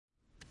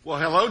Well,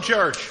 hello,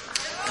 church.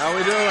 How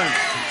we doing?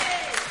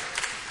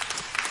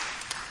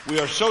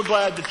 We are so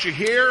glad that you're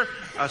here.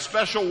 A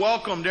special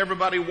welcome to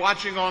everybody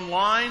watching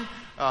online.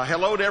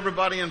 Hello to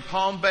everybody in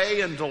Palm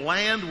Bay and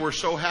DeLand. We're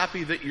so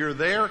happy that you're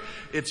there.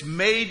 It's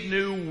Made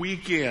New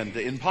Weekend.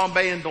 In Palm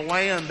Bay and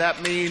DeLand,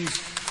 that means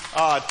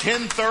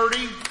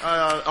 10:30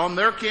 on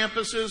their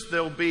campuses.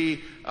 There'll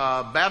be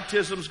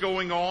baptisms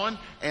going on.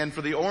 And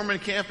for the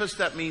Ormond campus,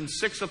 that means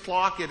 6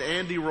 o'clock at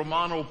Andy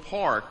Romano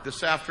Park.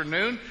 This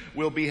afternoon,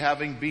 we'll be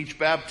having beach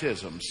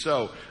baptisms.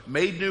 So,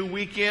 Made New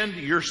Weekend,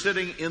 you're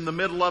sitting in the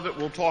middle of it.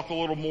 We'll talk a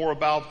little more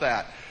about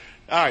that.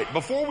 All right,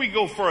 before we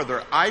go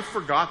further, I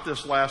forgot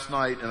this last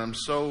night, and I'm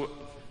so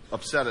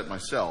upset at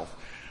myself.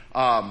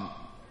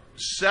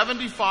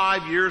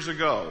 75 years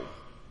ago,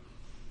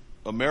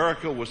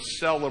 America was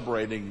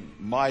celebrating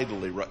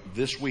mightily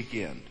this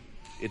weekend.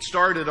 It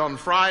started on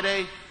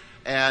Friday,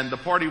 and the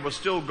party was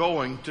still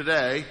going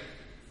today,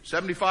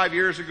 75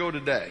 years ago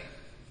today.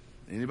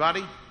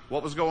 Anybody?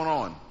 What was going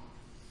on?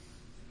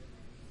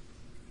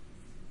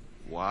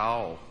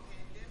 Wow.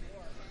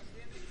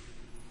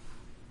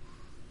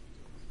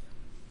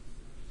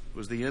 It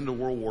was the end of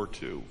World War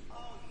II.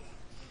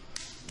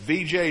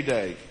 VJ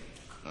Day.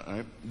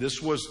 This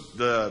was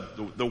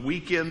the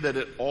weekend that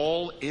it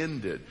all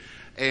ended.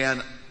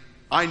 And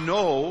I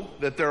know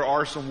that there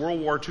are some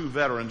World War II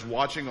veterans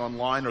watching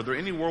online. Are there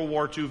any World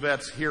War II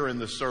vets here in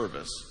the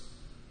service?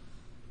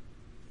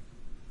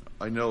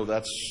 I know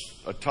that's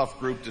a tough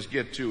group to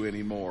get to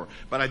anymore.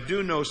 But I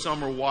do know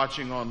some are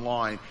watching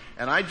online.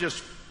 And I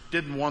just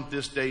didn't want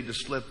this day to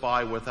slip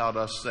by without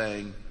us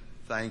saying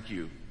thank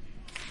you.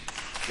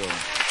 So.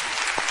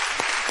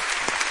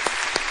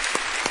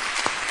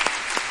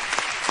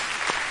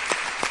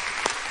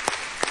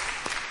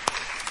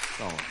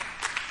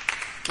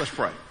 Let's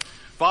pray.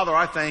 Father,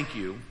 I thank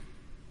you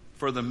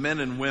for the men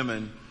and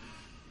women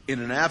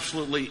in an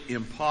absolutely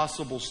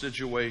impossible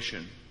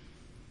situation,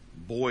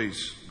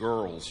 boys,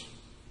 girls,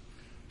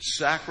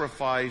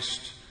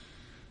 sacrificed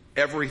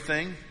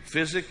everything,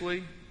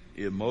 physically,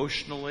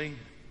 emotionally,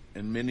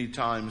 and many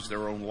times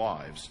their own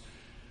lives,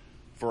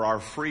 for our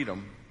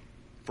freedom,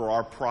 for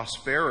our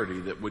prosperity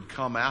that would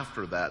come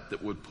after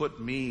that would put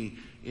me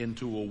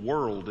into a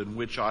world in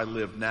which I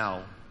live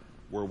now,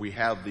 where we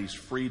have these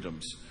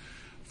freedoms.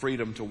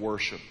 Freedom to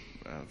worship,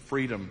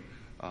 freedom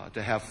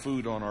to have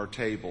food on our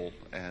table,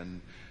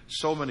 and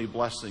so many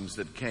blessings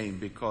that came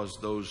because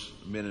those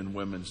men and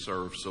women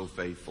served so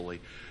faithfully.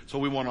 So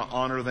we want to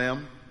honor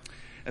them.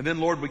 And then,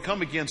 Lord, we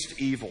come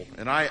against evil.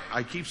 And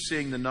I keep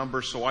seeing the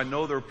numbers, so I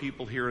know there are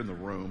people here in the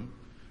room.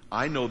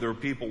 I know there are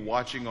people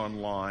watching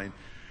online.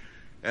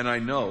 And I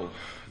know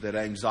that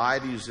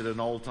anxiety is at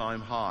an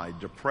all-time high,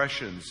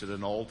 depression's at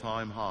an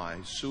all-time high,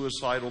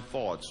 suicidal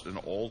thoughts at an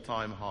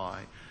all-time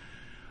high.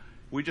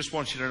 We just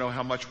want you to know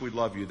how much we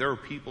love you. There are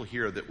people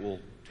here that will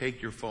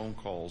take your phone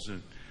calls.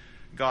 And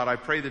God, I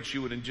pray that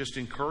you would just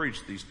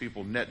encourage these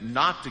people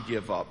not to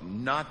give up,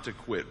 not to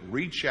quit.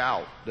 Reach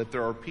out, that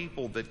there are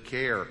people that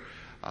care,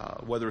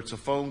 whether it's a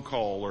phone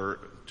call or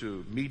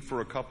to meet for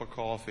a cup of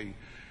coffee.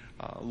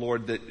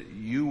 Lord, that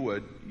you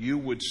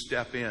would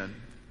step in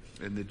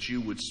and that you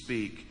would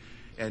speak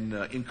and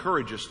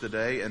encourage us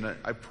today. And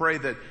I pray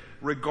that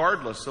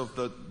regardless of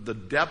the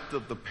depth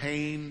of the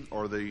pain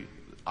or the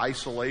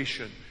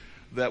isolation,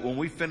 that when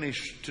we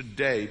finish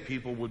today,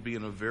 people would be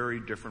in a very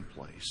different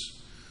place.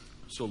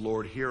 So,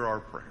 Lord, hear our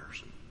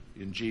prayers.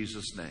 In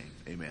Jesus' name,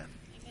 amen.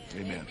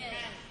 Amen.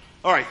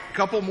 All right, a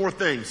couple more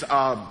things.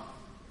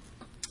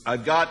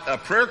 I've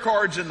got prayer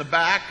cards in the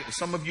back.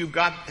 Some of you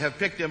have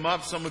picked them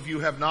up. Some of you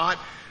have not.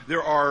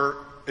 There are,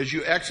 as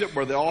you exit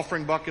where the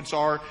offering buckets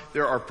are,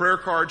 there are prayer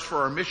cards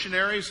for our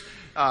missionaries.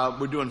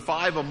 We're doing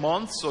 5 a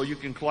month, so you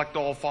can collect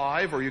all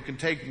 5, or you can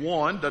take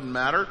one, doesn't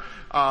matter.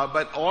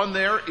 But on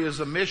there is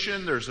a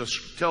mission. There's a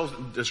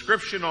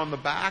description on the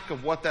back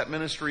of what that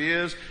ministry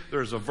is.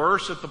 There's a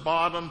verse at the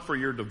bottom for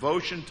your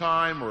devotion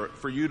time or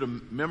for you to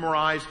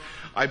memorize.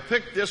 I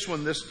picked this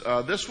one.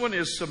 This one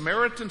is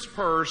Samaritan's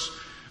Purse,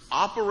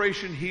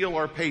 Operation Heal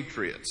Our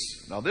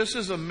Patriots. Now, this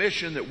is a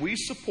mission that we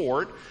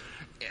support,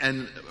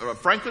 and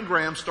Franklin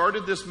Graham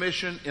started this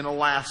mission in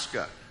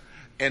Alaska.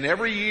 And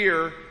every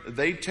year,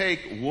 they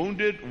take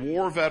wounded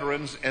war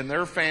veterans and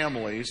their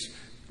families,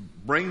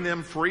 bring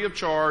them free of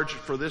charge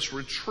for this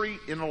retreat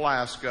in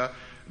Alaska,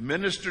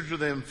 minister to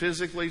them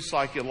physically,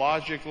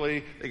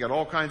 psychologically. They got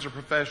all kinds of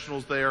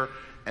professionals there.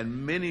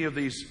 And many of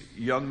these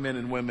young men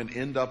and women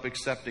end up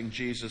accepting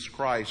Jesus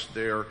Christ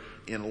there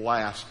in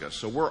Alaska.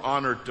 So we're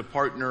honored to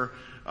partner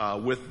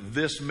with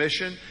this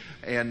mission.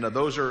 And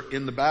those are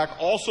in the back.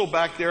 Also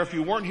back there, if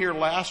you weren't here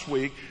last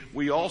week,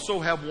 we also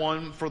have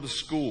one for the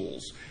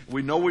schools.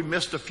 We know we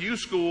missed a few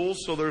schools,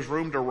 so there's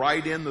room to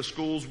write in the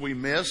schools we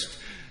missed.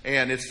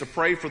 And it's to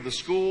pray for the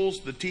schools,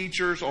 the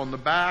teachers on the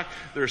back.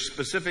 There's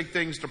specific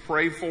things to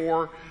pray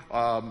for,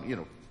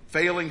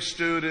 failing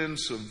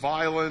students,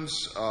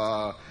 violence,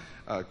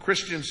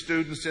 Christian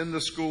students in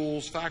the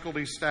schools,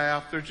 faculty,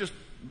 staff. There's just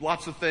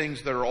lots of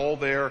things that are all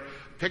there.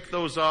 Pick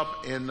those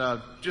up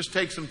and just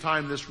take some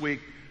time this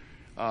week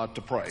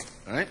to pray.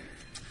 All right.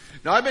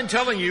 Now, I've been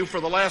telling you for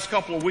the last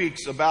couple of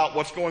weeks about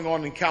what's going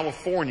on in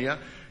California,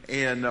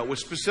 and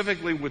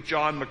specifically with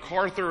John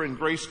MacArthur and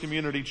Grace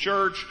Community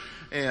Church,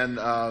 and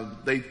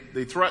they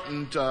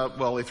threatened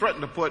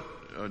to put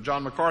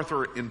John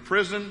MacArthur in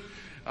prison,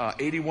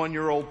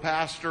 81-year-old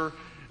pastor.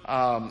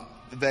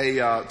 They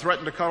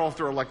threatened to cut off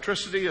their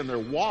electricity and their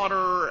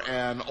water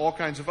and all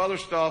kinds of other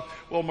stuff.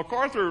 Well,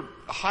 MacArthur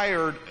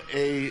hired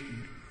a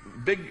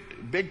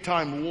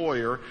big-time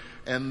lawyer,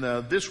 and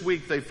this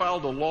week they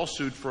filed a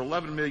lawsuit for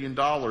 $11 million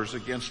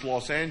against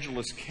Los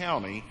Angeles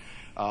County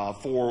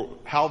for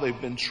how they've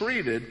been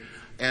treated.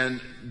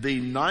 And the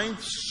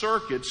Ninth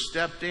Circuit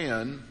stepped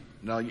in.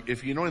 Now,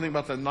 if you know anything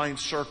about the Ninth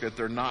Circuit,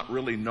 they're not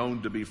really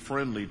known to be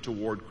friendly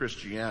toward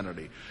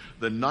Christianity.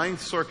 The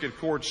Ninth Circuit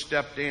Court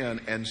stepped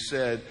in and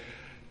said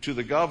to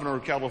the governor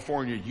of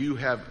California, you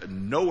have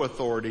no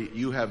authority,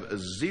 you have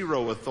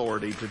zero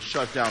authority to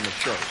shut down the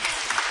church.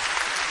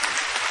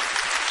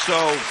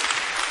 So,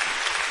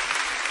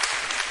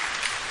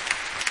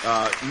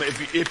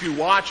 if you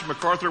watch,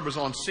 MacArthur was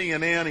on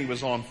CNN, he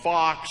was on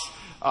Fox.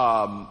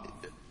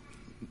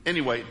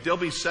 Anyway, there'll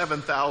be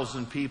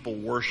 7,000 people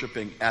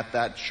worshiping at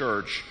that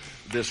church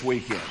this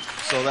weekend.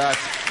 So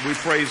we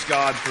praise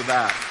God for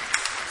that.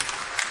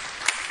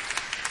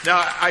 Now,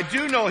 I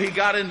do know he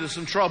got into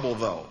some trouble,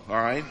 though,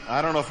 all right?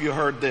 I don't know if you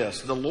heard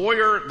this. The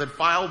lawyer that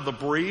filed the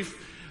brief,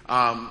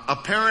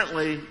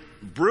 apparently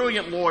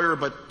brilliant lawyer,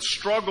 but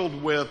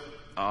struggled with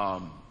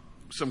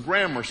some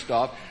grammar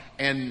stuff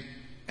and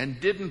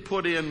didn't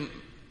put in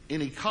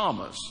any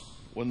commas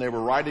when they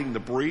were writing the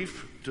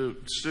brief to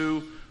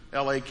sue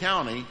L.A.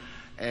 County.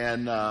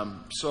 And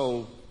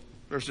so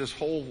there's this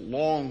whole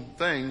long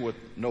thing with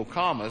no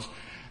commas.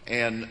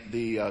 And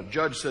the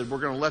judge said, we're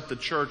going to let the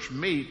church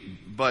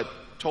meet, but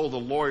told the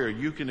lawyer,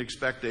 you can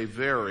expect a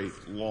very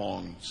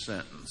long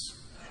sentence.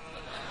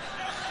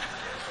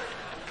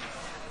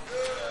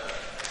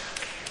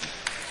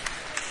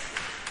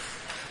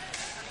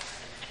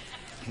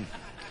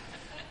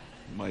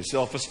 My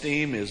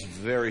self-esteem is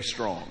very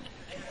strong.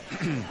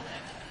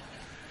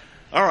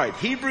 All right,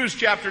 Hebrews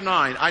chapter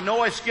 9. I know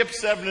I skipped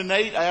 7 and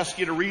 8. I asked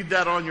you to read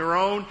that on your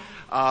own.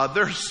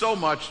 There's so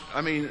much.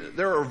 I mean,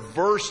 there are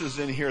verses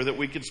in here that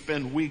we could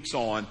spend weeks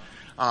on.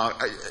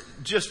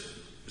 Just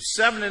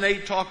 7 and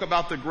 8 talk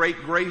about the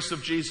great grace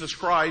of Jesus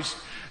Christ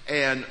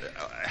and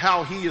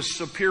how he is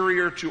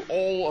superior to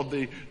all of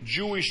the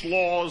Jewish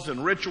laws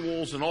and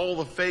rituals and all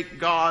the fake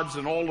gods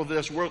and all of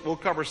this. We'll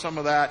cover some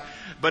of that.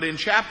 But in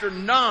chapter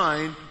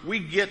 9, we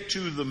get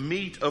to the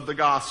meat of the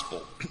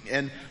gospel.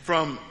 And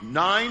from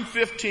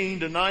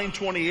 9:15 to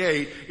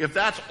 9:28, if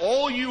that's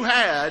all you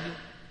had,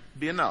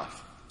 be enough.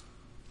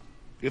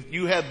 If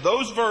you had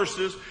those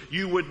verses,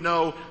 you would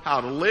know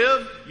how to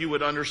live, you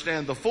would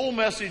understand the full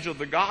message of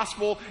the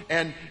gospel,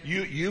 and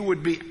you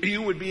would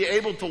be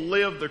able to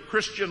live the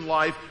Christian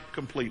life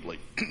completely.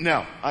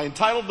 Now, I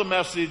entitled the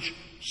message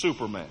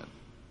Superman,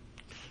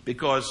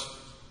 because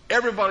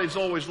everybody's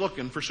always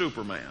looking for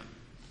Superman.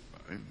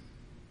 Right?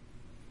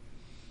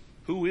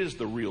 Who is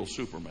the real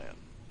Superman?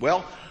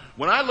 Well,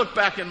 when I look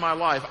back in my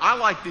life, I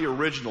like the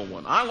original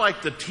one. I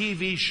like the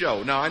TV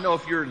show. Now, I know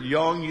if you're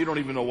young, you don't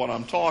even know what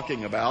I'm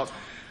talking about.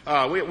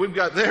 We've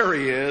got, there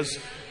he is.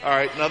 All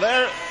right, now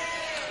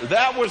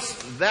that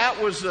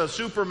was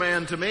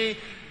Superman to me.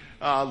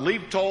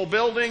 Leap tall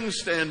buildings,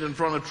 stand in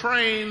front of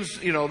trains,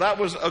 that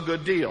was a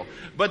good deal.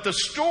 But the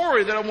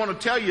story that I want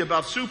to tell you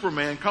about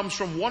Superman comes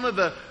from one of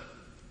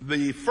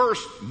the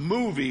first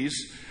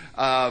movies,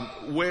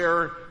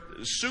 where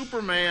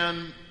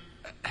Superman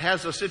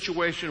has a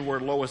situation where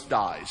Lois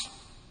dies.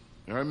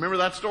 You remember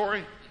that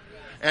story?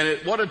 And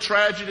what a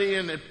tragedy,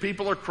 and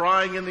people are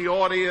crying in the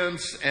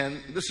audience, and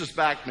this is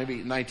back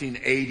maybe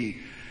 1980.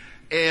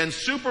 And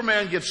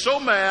Superman gets so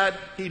mad,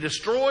 he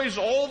destroys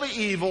all the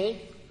evil,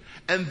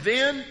 and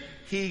then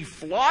he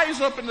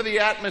flies up into the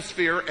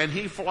atmosphere, and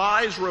he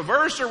flies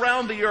reverse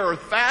around the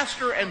earth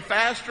faster and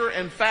faster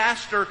and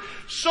faster,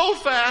 so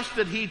fast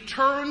that he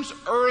turns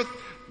Earth,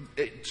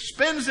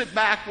 spins it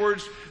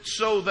backwards,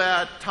 so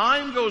that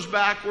time goes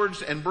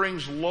backwards and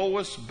brings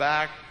Lois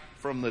back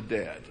from the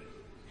dead.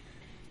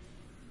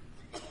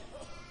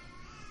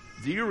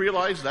 Do you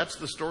realize that's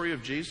the story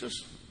of Jesus?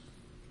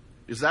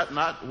 Is that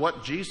not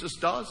what Jesus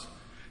does?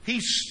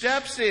 He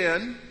steps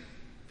in,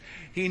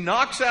 he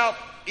knocks out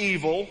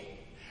evil,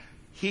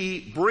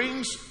 he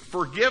brings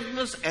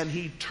forgiveness, and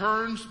he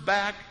turns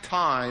back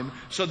time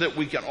so that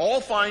we can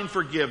all find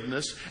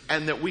forgiveness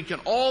and that we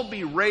can all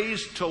be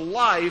raised to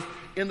life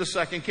in the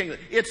second kingdom.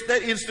 It's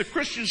the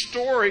Christian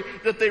story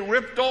that they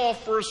ripped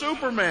off for a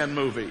Superman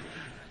movie.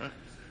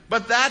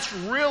 But that's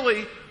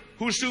really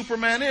who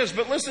Superman is.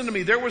 But listen to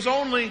me, there was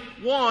only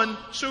one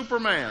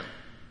Superman.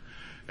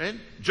 And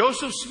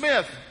Joseph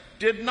Smith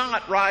did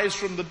not rise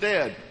from the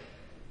dead.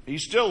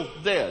 He's still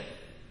dead.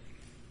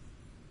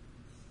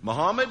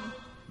 Muhammad,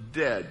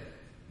 dead.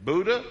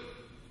 Buddha,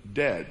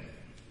 dead.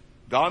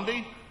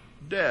 Gandhi,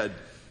 dead.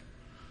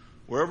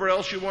 Wherever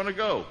else you want to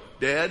go,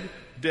 dead,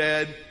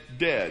 dead,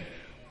 dead.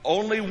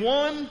 Only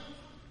one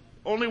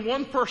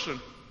person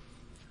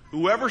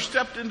Whoever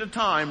stepped into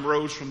time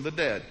rose from the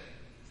dead.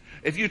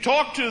 If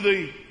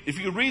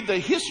you read the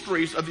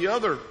histories of the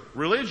other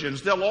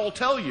religions, they'll all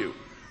tell you,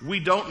 we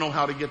don't know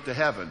how to get to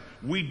heaven.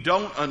 We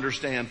don't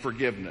understand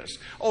forgiveness.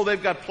 Oh,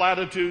 they've got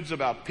platitudes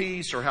about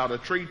peace or how to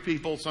treat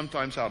people,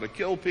 sometimes how to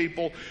kill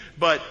people.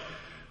 But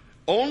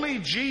only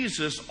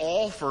Jesus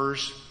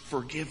offers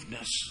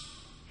forgiveness.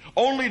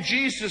 Only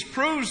Jesus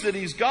proves that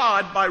He's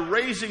God by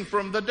raising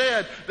from the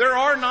dead. There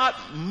are not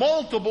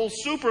multiple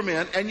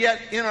supermen, and yet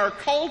in our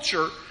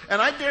culture,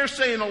 and I dare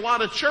say in a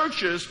lot of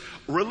churches,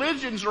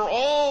 religions are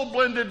all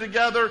blended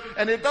together,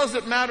 and it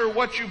doesn't matter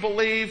what you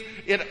believe.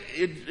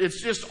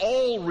 It's just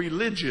all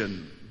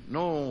religion.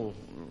 No,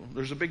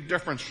 there's a big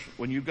difference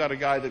when you've got a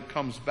guy that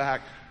comes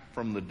back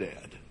from the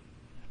dead.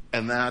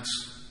 And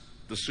that's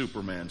the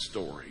Superman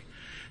story.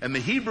 And the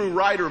Hebrew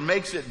writer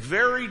makes it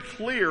very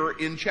clear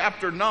in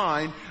chapter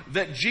 9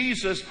 that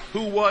Jesus,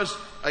 who was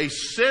a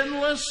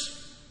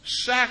sinless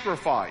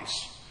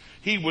sacrifice,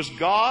 He was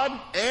God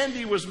and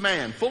He was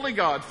man, fully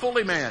God,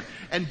 fully man.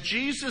 And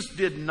Jesus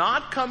did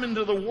not come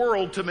into the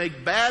world to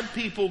make bad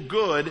people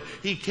good.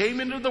 He came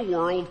into the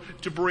world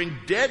to bring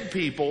dead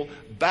people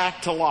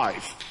back to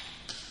life.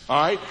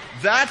 All right?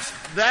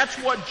 That's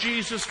what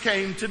Jesus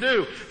came to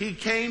do. He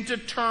came to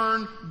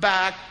turn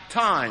back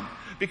time.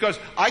 Because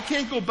I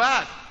can't go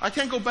back. I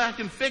can't go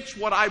back and fix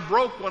what I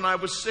broke when I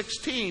was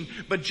 16.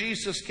 But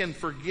Jesus can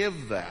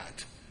forgive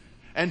that.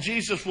 And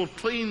Jesus will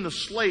clean the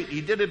slate. He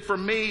did it for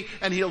me,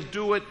 and He'll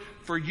do it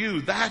for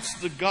you.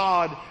 That's the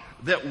God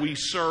that we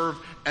serve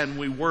and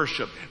we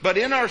worship. But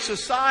in our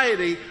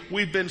society,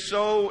 we've been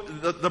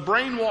the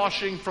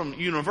brainwashing from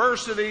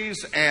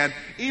universities and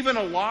even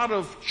a lot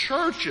of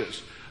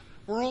churches,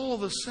 we're all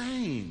the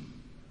same.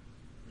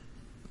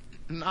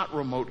 Not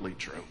remotely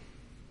true.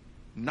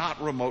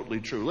 Not remotely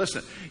true.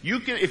 Listen,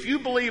 if you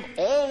believe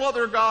all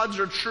other gods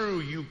are true,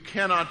 you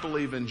cannot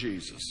believe in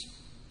Jesus.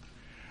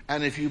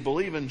 And if you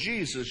believe in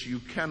Jesus, you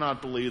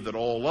cannot believe that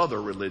all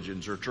other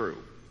religions are true.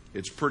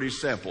 It's pretty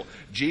simple.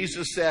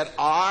 Jesus said,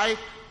 I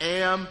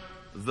am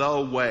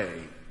the way.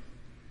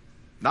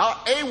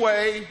 Not a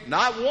way,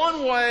 not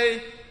one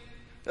way.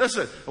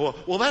 Listen,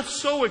 well,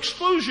 that's so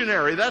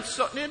exclusionary. No, it's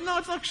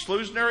not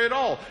exclusionary at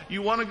all.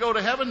 You want to go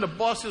to heaven? The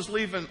bus is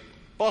leaving.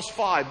 Bus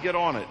 5, get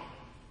on it.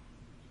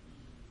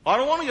 I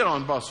don't want to get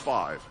on bus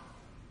 5.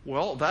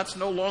 Well, that's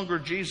no longer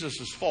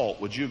Jesus' fault.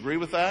 Would you agree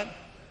with that?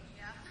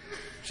 Yeah.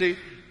 See,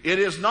 it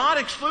is not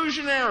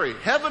exclusionary.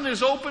 Heaven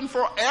is open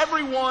for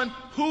everyone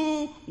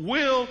who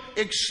will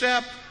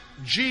accept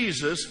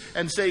Jesus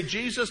and say,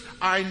 Jesus,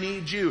 I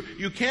need you.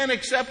 You can't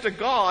accept a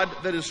God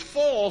that is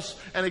false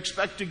and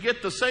expect to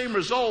get the same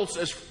results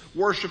as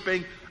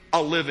worshiping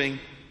a living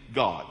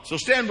God. So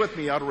stand with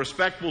me out of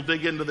respect. We'll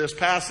dig into this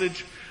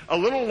passage. A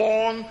little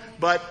long,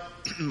 but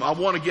I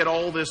want to get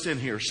all this in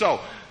here. So,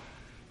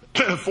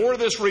 for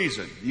this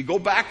reason, you go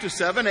back to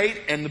 7,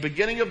 8, and the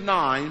beginning of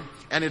 9,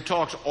 and it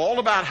talks all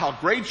about how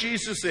great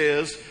Jesus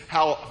is,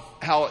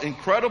 how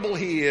incredible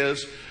He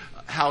is,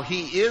 how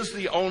He is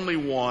the only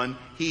one.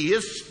 He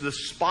is the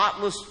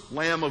spotless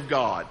Lamb of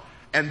God.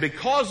 And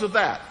because of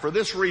that, for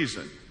this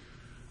reason,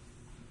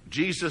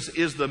 Jesus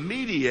is the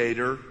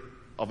mediator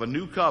of a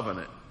new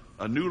covenant,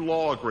 a new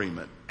law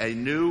agreement, a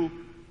new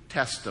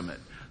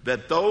testament,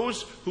 that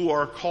those who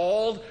are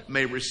called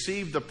may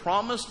receive the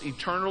promised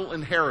eternal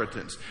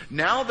inheritance.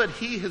 Now that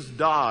He has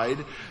died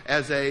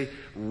as a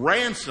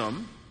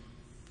ransom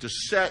to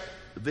set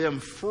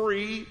them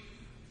free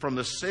from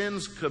the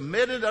sins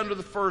committed under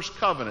the first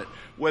covenant.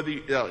 Whether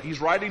He's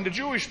writing to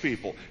Jewish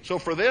people. So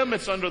for them,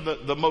 it's under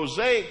the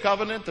Mosaic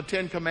covenant, the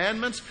 10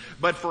 Commandments.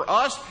 But for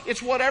us,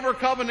 it's whatever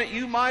covenant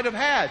you might have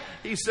had.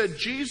 He said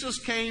Jesus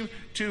came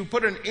to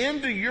put an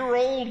end to your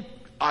old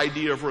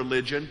idea of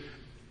religion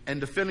and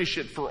to finish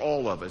it for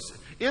all of us.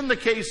 In the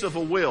case of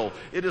a will,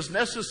 it is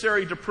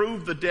necessary to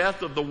prove the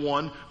death of the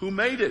one who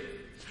made it.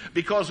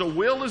 Because a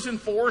will is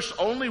enforced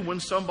only when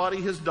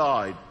somebody has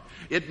died.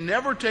 It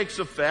never takes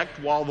effect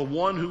while the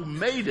one who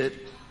made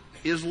it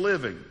is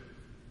living.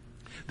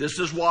 This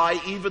is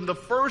why even the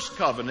first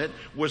covenant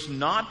was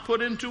not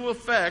put into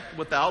effect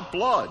without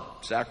blood,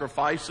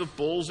 sacrifice of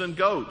bulls and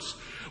goats.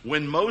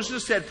 When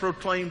Moses had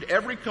proclaimed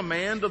every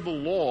command of the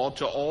law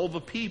to all the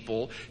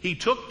people, he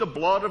took the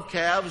blood of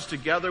calves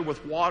together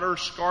with water,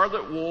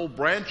 scarlet wool,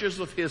 branches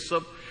of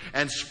hyssop,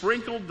 and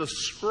sprinkled the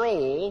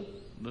scroll,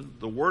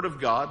 the word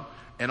of God,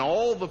 and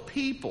all the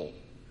people.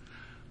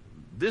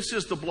 This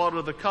is the blood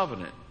of the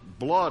covenant.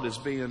 Blood is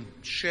being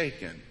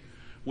shaken,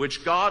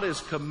 which God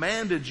has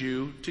commanded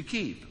you to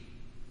keep.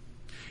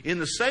 In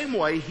the same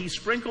way, He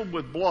sprinkled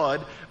with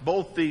blood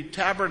both the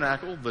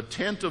tabernacle, the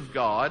tent of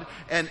God,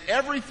 and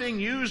everything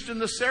used in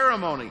the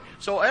ceremony.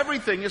 So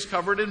everything is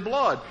covered in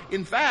blood.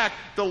 In fact,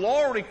 the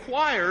law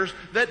requires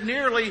that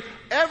nearly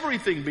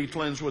everything be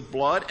cleansed with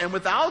blood, and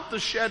without the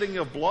shedding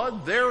of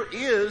blood, there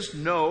is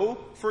no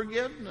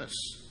forgiveness.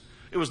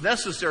 It was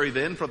necessary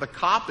then for the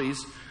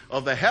copies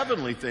of the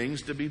heavenly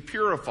things to be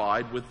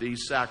purified with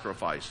these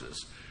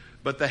sacrifices.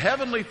 But the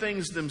heavenly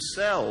things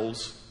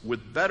themselves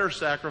with better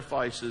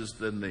sacrifices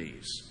than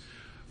these.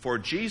 For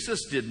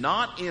Jesus did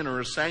not enter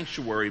a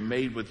sanctuary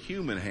made with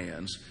human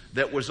hands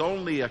that was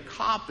only a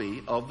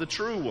copy of the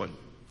true one.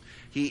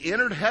 He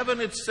entered heaven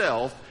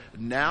itself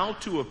now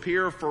to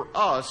appear for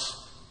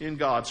us in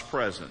God's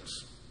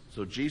presence.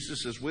 So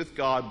Jesus is with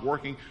God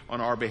working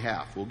on our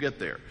behalf. We'll get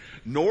there.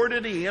 Nor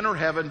did he enter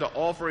heaven to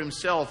offer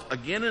himself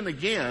again and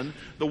again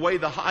the way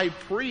the high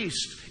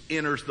priest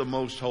enters the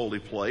most holy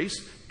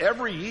place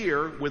every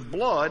year with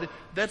blood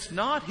that's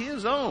not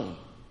his own.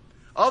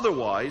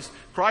 Otherwise,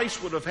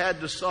 Christ would have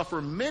had to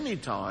suffer many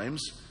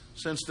times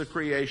since the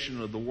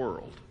creation of the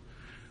world.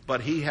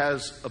 But he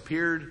has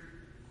appeared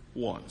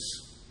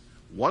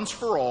once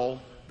for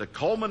all, the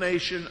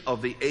culmination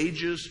of the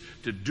ages,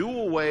 to do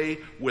away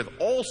with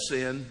all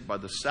sin by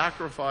the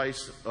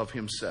sacrifice of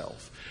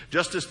himself.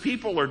 Just as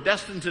people are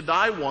destined to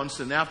die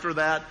once and after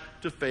that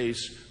to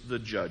face the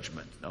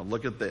judgment. Now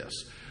look at this.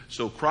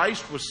 So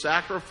Christ was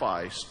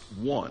sacrificed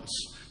once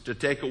to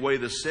take away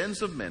the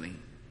sins of many,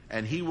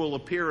 and he will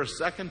appear a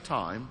second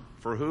time.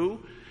 For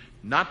who?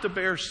 Not to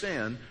bear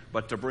sin,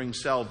 but to bring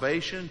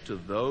salvation to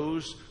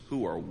those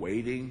who are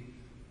waiting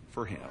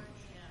for him.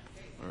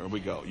 There we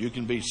go. You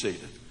can be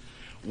seated.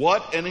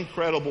 What an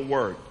incredible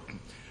word.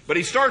 But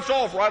he starts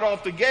off right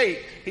off the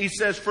gate. He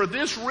says, for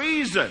this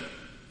reason,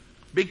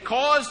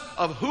 because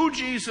of who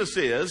Jesus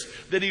is,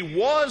 that he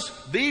was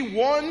the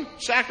one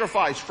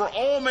sacrifice for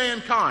all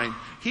mankind.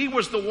 He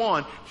was the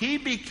one. He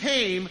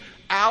became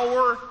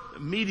our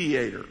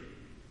mediator.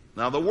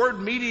 Now, the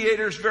word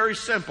mediator is very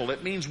simple.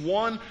 It means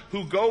one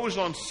who goes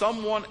on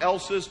someone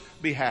else's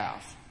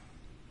behalf.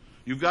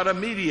 You've got a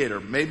mediator,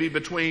 maybe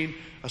between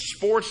a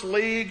sports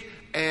league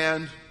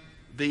and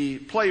the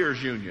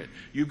players union.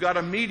 You've got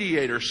a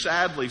mediator,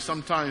 sadly,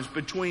 sometimes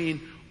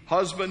between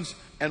husbands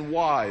and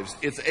wives.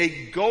 It's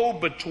a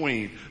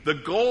go-between. The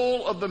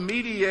goal of the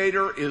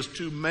mediator is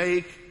to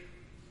make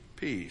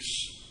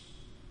peace.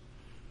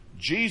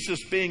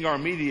 Jesus being our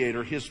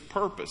mediator, his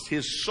purpose,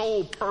 his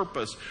sole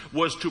purpose,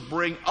 was to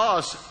bring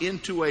us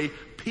into a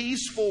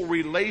peaceful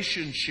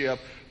relationship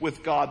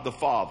with God the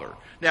Father.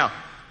 Now,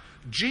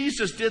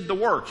 Jesus did the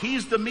work.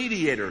 He's the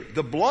mediator.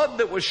 The blood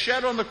that was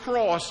shed on the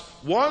cross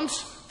once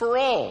for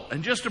all.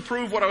 And just to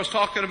prove what I was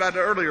talking about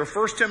earlier,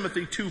 1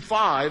 Timothy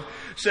 2:5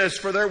 says,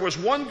 for there was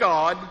one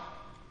God,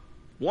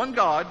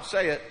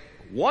 say it,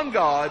 one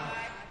God,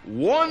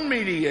 one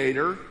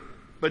mediator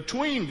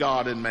between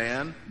God and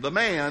man, the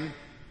man,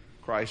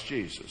 Christ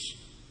Jesus.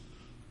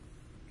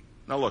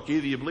 Now look,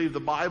 either you believe the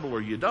Bible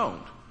or you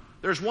don't.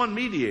 There's one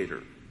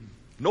mediator.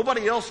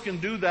 Nobody else can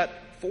do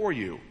that for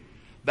you.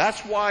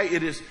 That's why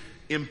it is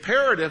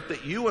imperative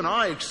that you and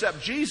I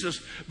accept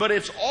Jesus, but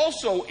it's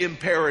also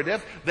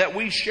imperative that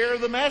we share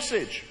the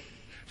message.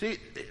 See,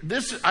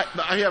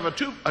 I have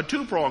a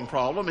two-pronged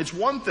problem. It's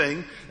one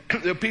thing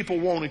that people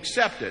won't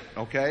accept it,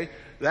 okay?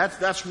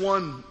 That's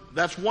one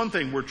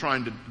thing we're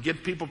trying to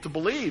get people to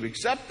believe.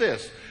 Accept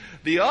this.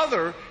 The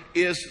other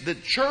is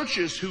that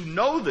churches who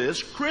know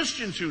this,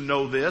 Christians who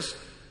know this,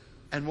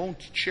 and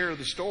won't share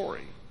the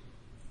story.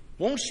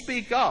 Won't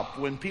speak up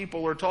when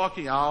people are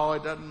talking, oh,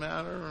 it doesn't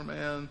matter,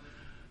 man.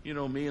 You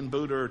know, me and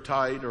Buddha are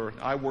tight, or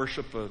I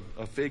worship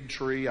a fig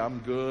tree, I'm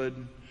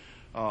good.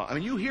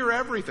 You hear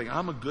everything.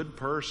 I'm a good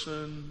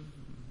person.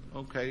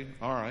 Okay,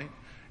 all right.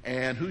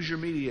 And who's your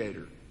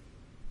mediator?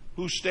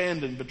 Who's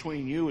standing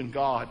between you and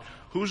God?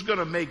 Who's going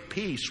to make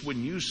peace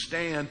when you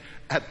stand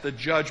at the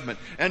judgment?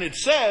 And it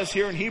says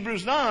here in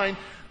Hebrews 9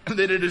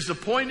 that it is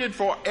appointed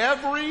for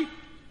every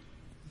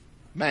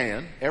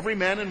man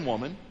and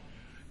woman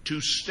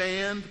to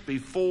stand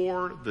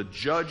before the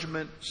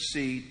judgment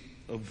seat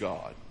of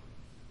God.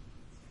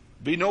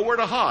 Be nowhere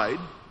to hide.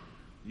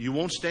 You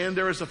won't stand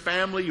there as a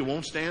family. You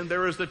won't stand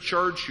there as the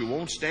church. You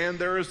won't stand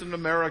there as an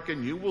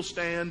American. You will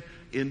stand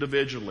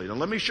individually. Now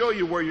let me show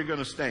you where you're going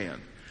to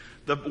stand.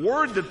 The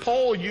word that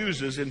Paul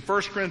uses in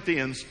 1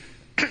 Corinthians,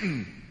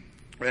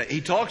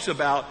 he talks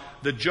about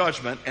the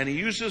judgment, and he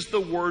uses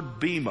the word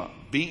bema,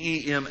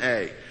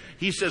 B-E-M-A.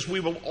 He says we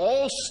will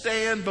all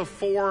stand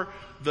before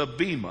the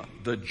bema,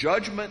 the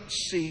judgment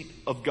seat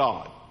of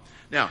God.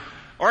 Now,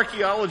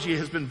 archaeology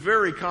has been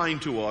very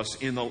kind to us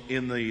in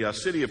the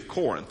city of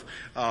Corinth.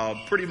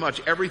 Pretty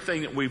much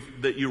everything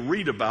that you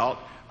read about,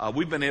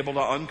 we've been able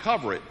to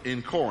uncover it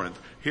in Corinth.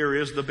 Here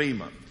is the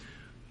bema.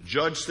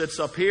 Judge sits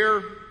up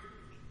here.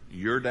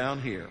 You're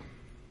down here.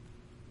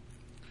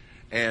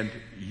 And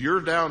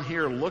you're down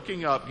here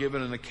looking up,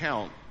 giving an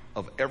account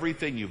of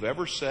everything you've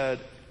ever said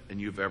and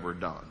you've ever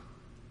done.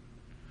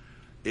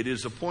 It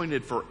is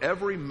appointed for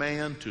every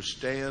man to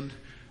stand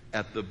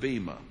at the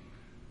bema.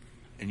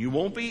 And you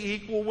won't be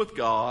equal with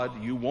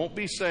God. You won't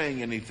be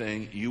saying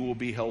anything. You will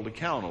be held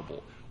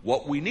accountable.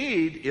 What we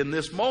need in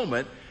this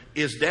moment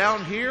is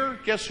down here.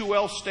 Guess who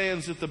else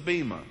stands at the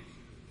bema?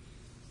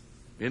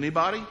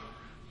 Anybody?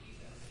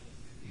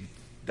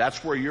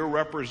 That's where your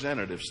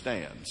representative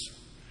stands.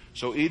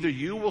 So either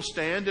you will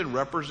stand and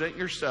represent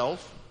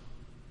yourself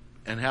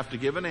and have to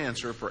give an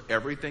answer for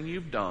everything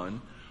you've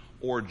done,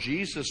 or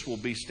Jesus will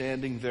be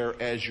standing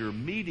there as your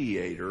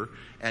mediator,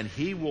 and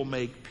he will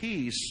make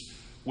peace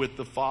with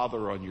the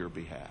Father on your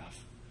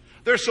behalf.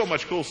 There's so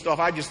much cool stuff.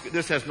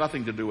 This has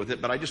nothing to do with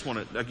it, but I just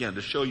want to, again,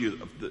 to show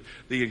you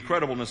the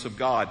incredibleness of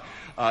God.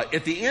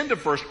 At the end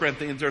of 1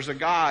 Corinthians, there's a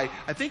guy,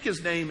 I think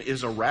his name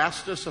is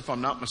Erastus, if I'm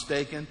not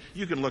mistaken.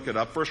 You can look it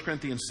up, 1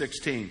 Corinthians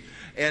 16.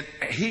 And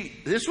he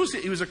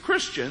was a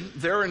Christian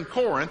there in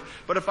Corinth,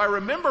 but if I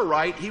remember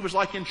right, he was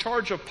like in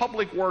charge of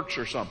public works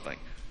or something.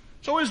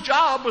 So his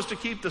job was to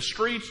keep the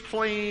streets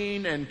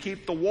clean and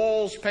keep the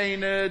walls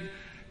painted.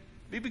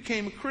 He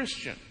became a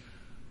Christian.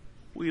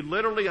 We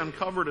literally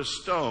uncovered a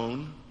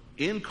stone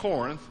in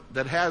Corinth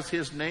that has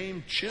his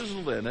name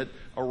chiseled in it,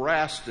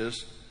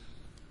 Erastus,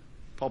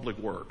 Public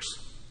Works.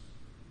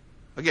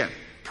 Again,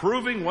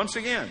 proving once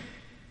again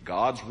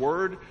God's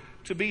word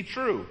to be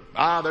true.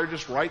 They're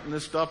just writing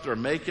this stuff, they're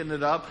making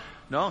it up.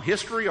 No,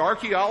 history,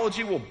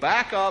 archaeology will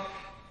back up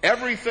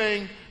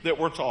everything that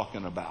we're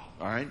talking about.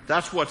 All right?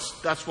 That's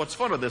what's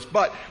fun of this.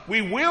 But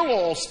we will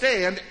all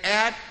stand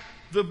at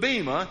the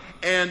bema,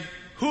 and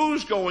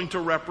who's going to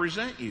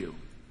represent you?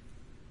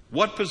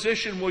 What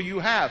position will you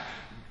have?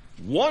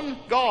 One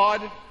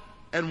God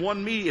and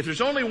one mediator. If there's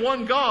only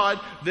one God,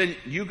 then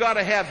you got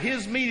to have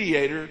his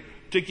mediator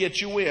to get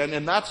you in,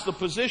 and that's the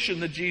position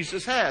that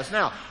Jesus has.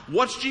 Now,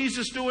 what's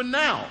Jesus doing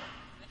now?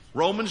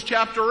 Romans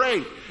chapter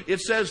 8.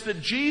 It says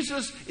that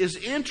Jesus is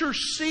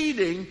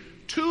interceding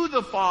to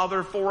the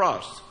Father for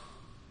us.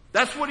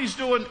 That's what he's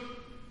doing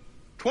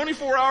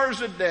 24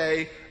 hours a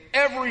day,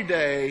 every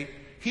day.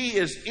 He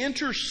is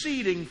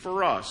interceding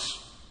for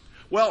us.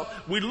 Well,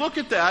 we look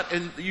at that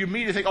and you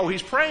immediately think, oh,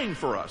 he's praying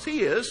for us.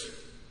 He is.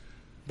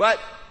 But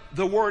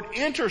the word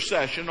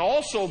intercession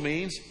also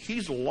means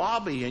he's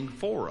lobbying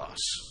for us.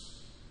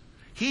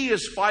 He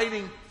is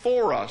fighting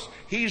for us.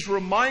 He's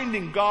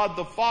reminding God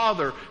the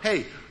Father,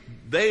 hey,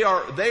 they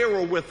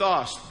are with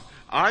us.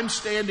 I'm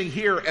standing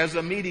here as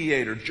a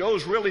mediator.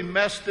 Joe's really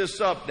messed this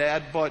up,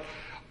 Dad, but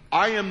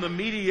I am the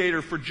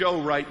mediator for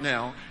Joe right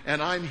now, and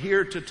I'm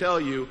here to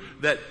tell you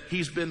that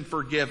he's been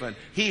forgiven.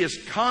 He is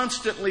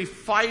constantly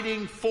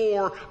fighting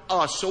for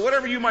us. So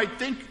whatever you might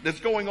think that's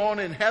going on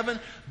in heaven,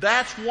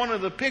 that's one of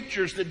the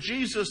pictures that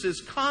Jesus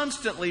is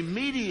constantly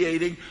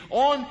mediating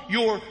on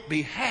your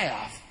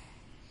behalf.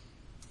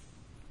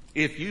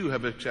 If you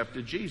have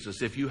accepted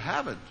Jesus. If you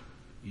haven't,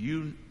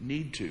 you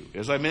need to.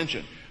 As I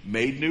mentioned,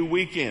 Made New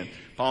Weekend,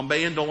 Palm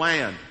Bay and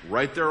DeLand,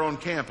 right there on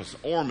campus.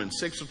 Ormond,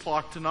 6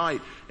 o'clock tonight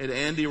at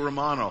Andy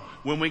Romano.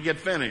 When we get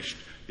finished,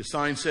 the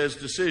sign says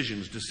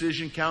decisions.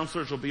 Decision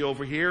counselors will be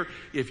over here.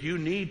 If you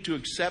need to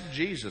accept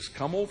Jesus,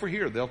 come over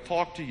here. They'll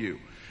talk to you.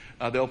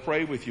 They'll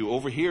pray with you.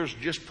 Over here is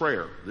just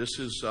prayer. This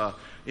is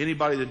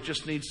anybody that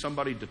just needs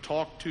somebody to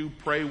talk to,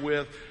 pray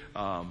with.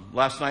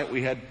 Last night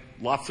we had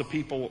lots of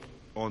people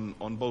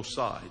on both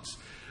sides.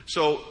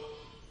 So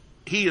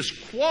he is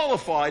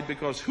qualified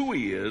because who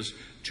he is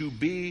to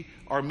be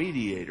our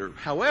mediator.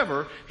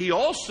 However, he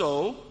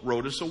also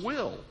wrote us a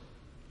will.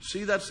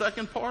 See that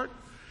second part?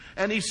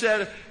 And he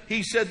said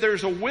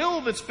there's a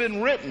will that's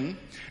been written,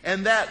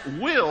 and that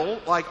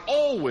will, like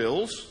all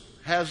wills,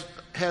 has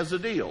a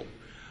deal.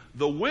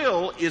 The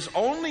will is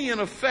only in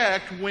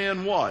effect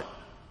when what?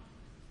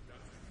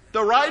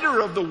 The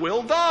writer of the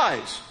will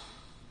dies.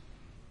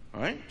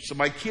 All right? So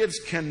my kids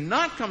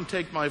cannot come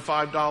take my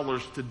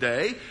 $5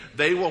 today.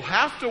 They will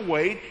have to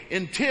wait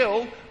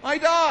until I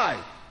die.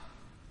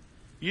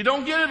 You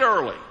don't get it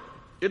early.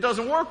 It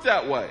doesn't work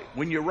that way.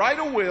 When you write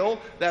a will,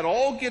 that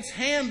all gets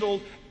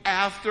handled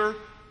after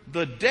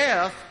the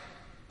death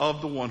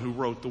of the one who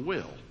wrote the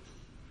will.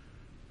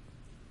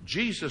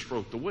 Jesus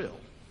wrote the will.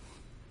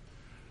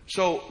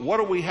 So what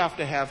do we have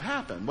to have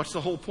happen? What's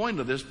the whole point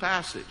of this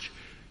passage?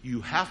 You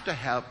have to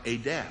have a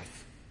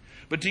death.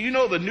 But do you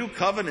know the new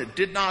covenant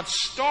did not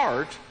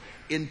start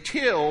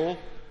until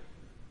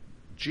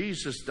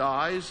Jesus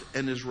dies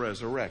and is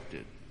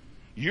resurrected?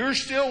 You're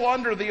still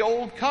under the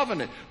old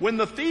covenant. When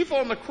the thief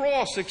on the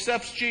cross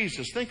accepts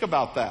Jesus, think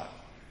about that.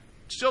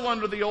 Still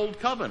under the old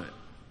covenant.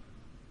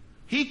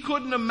 He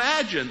couldn't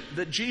imagine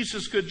that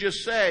Jesus could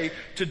just say,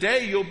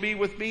 today you'll be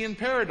with me in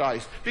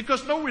paradise.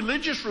 Because no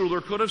religious ruler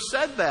could have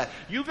said that.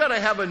 You've got to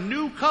have a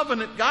new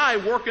covenant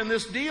guy working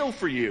this deal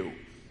for you.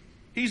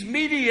 He's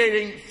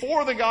mediating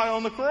for the guy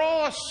on the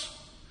cross.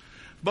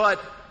 But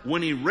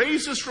when he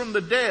raises from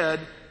the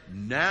dead,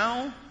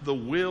 now the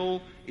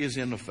will is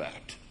in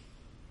effect.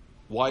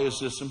 Why is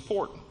this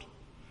important?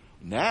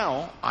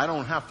 Now I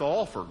don't have to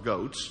offer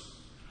goats.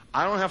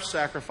 I don't have to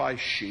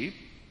sacrifice sheep.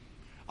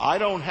 I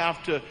don't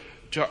have to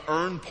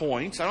earn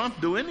points. I don't have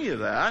to do any of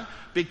that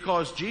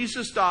because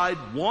Jesus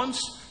died once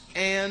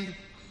and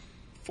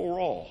for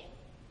all.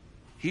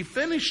 He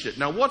finished it.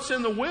 Now what's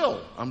in the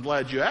will? I'm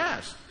glad you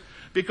asked.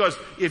 Because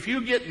if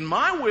you get in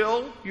my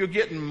will, you're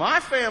getting my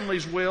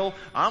family's will.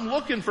 I'm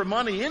looking for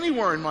money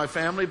anywhere in my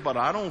family, but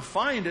I don't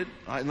find it.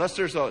 Unless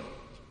there's an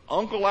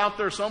uncle out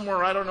there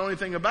somewhere I don't know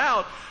anything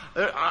about.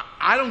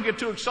 I don't get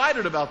too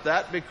excited about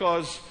that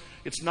because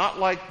it's not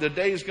like the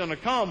day's going to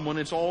come when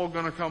it's all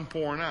going to come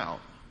pouring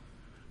out.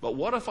 But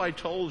what if I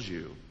told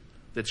you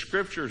that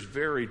Scripture is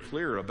very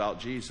clear about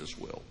Jesus'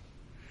 will?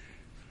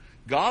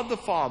 God the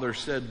Father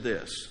said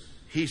this.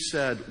 He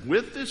said,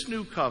 with this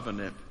new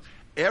covenant,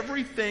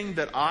 everything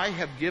that I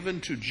have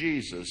given to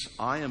Jesus,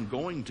 I am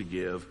going to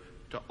give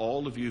to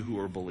all of you who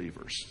are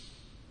believers.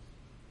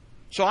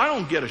 So I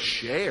don't get a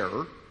share.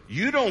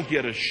 You don't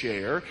get a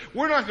share.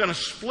 We're not going to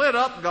split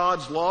up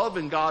God's love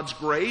and God's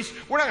grace.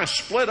 We're not going to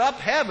split up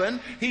heaven.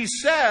 He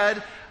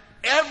said,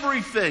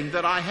 everything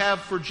that I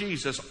have for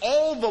Jesus,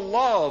 all the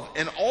love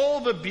and all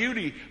the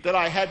beauty that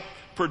I had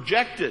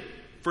projected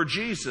for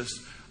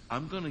Jesus,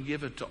 I'm going to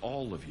give it to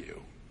all of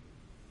you.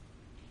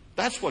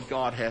 That's what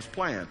God has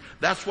planned.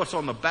 That's what's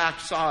on the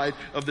backside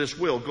of this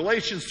will.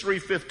 Galatians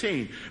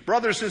 3:15.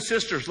 Brothers and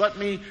sisters, let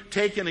me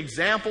take an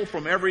example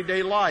from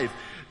everyday life.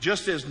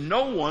 Just as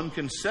no one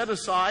can set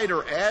aside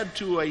or add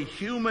to a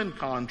human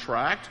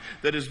contract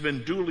that has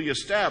been duly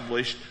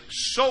established,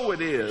 so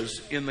it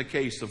is in the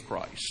case of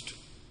Christ.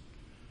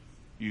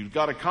 You've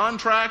got a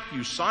contract,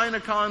 you sign a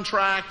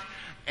contract,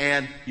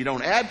 and you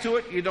don't add to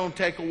it, you don't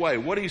take away.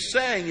 What he's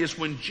saying is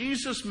when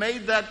Jesus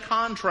made that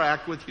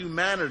contract with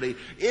humanity,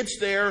 it's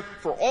there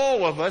for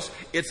all of us.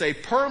 It's a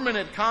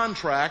permanent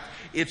contract.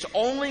 It's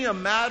only a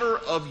matter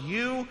of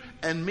you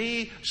and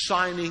me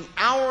signing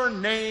our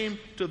name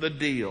to the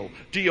deal.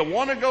 Do you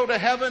want to go to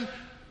heaven?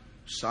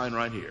 Sign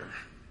right here.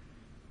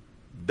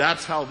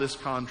 That's how this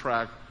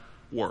contract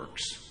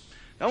works.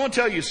 Now, I want to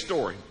tell you a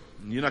story.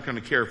 You're not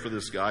going to care for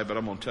this guy, but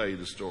I'm going to tell you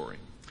the story.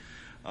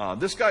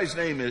 This guy's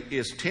name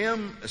is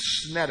Tim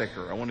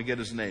Snedeker. I want to get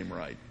his name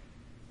right.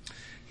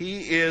 He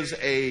is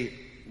a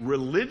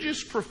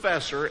religious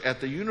professor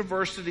at the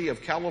University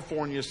of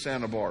California,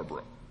 Santa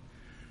Barbara.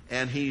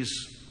 And he's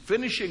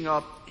finishing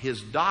up his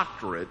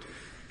doctorate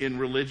in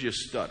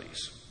religious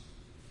studies.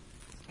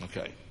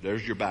 Okay,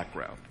 there's your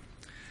background.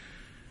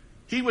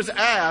 He was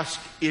asked,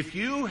 if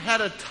you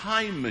had a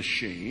time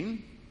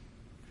machine,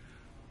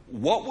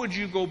 what would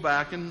you go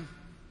back and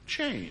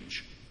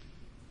change?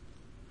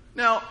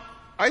 Now,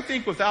 I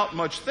think without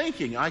much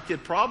thinking, I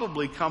could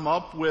probably come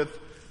up with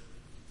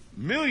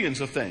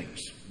millions of things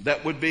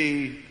that would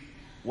be,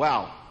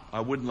 wow,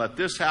 I wouldn't let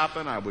this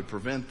happen. I would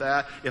prevent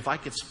that. If I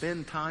could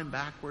spin time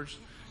backwards.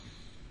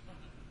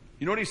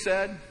 You know what he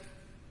said?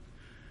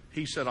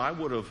 He said, I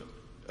would have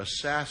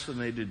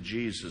assassinated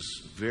Jesus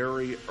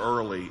very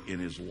early in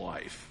his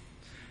life.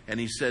 And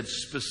he said,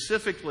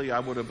 specifically, I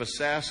would have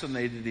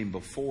assassinated him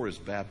before his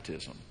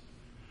baptism,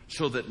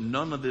 so that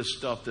none of this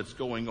stuff that's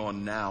going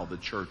on now, the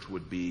church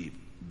would be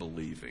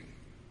believing.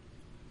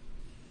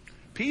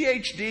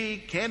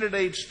 PhD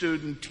candidate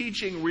student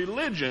teaching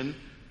religion,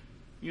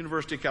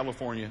 University of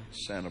California,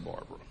 Santa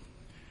Barbara.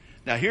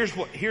 Now here's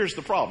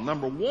the problem.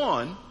 Number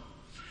one,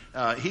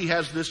 he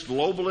has this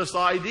globalist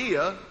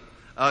idea.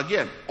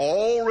 Again,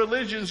 all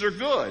religions are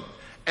good,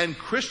 and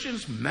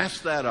Christians mess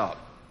that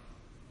up.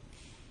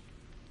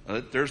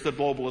 There's the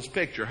globalist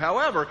picture.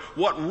 However,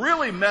 what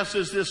really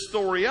messes this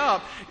story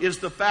up is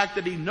the fact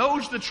that he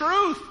knows the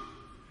truth.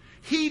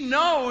 He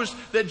knows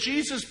that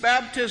Jesus'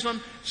 baptism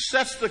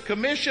sets the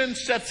commission,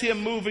 sets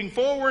him moving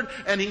forward,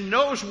 and he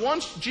knows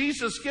once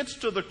Jesus gets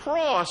to the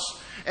cross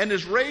and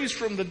is raised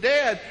from the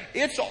dead,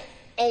 it's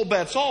all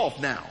bets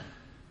off now.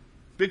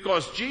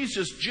 Because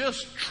Jesus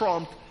just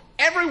trumped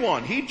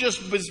everyone. He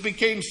just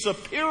became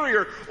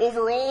superior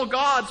over all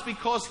gods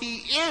because he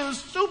is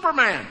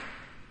Superman.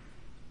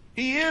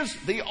 He is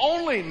the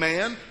only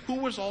man who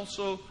was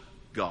also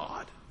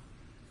God.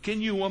 Can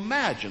you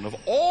imagine, of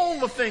all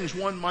the things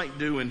one might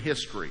do in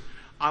history,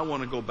 I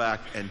want to go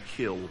back and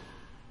kill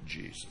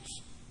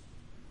Jesus?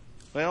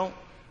 Well,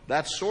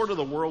 that's sort of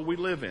the world we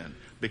live in,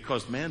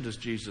 because, man, does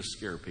Jesus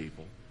scare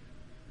people.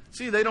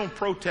 See, they don't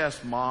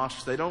protest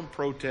mosques, they don't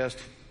protest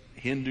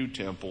Hindu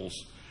temples,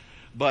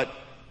 but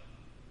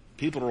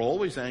people are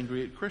always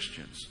angry at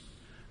Christians.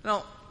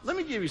 Now, let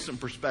me give you some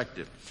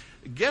perspective.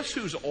 Guess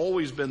who's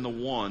always been the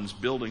ones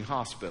building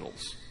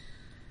hospitals?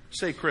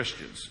 Say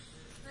Christians.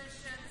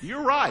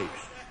 You're right.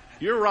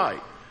 You're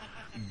right.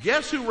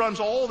 Guess who runs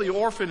all the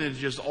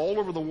orphanages all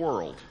over the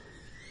world?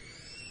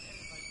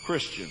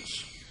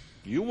 Christians.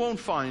 You will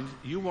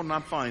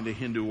not find a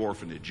Hindu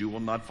orphanage. You will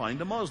not find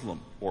a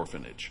Muslim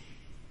orphanage.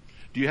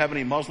 Do you have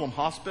any Muslim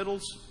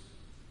hospitals?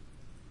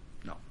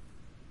 No.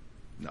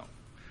 No.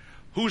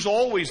 Who's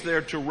always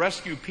there to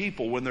rescue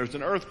people when there's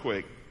an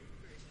earthquake?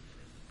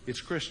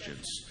 It's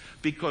Christians.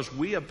 Because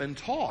we have been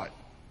taught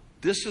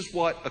this is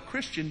what a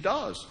Christian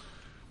does.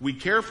 We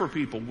care for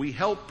people. We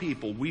help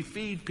people. We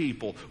feed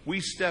people.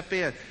 We step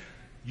in.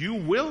 You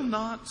will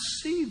not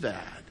see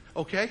that.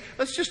 Okay?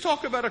 Let's just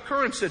talk about a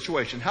current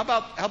situation. How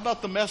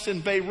about the mess in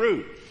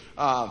Beirut?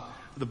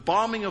 The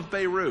bombing of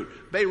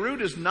Beirut.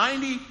 Beirut is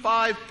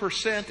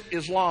 95%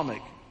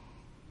 Islamic.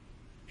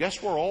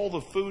 Guess where all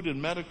the food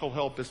and medical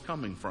help is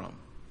coming from?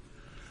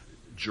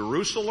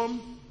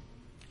 Jerusalem,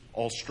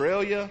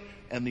 Australia,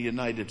 and the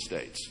United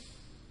States.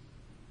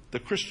 The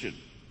Christians.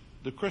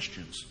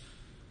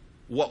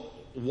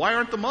 Why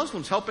aren't the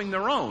Muslims helping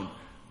their own?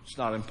 It's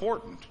not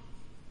important.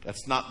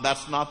 That's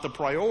not the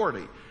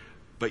priority.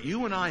 But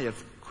you and I, as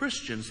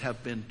Christians,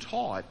 have been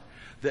taught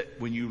that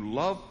when you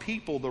love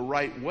people the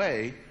right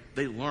way,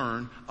 they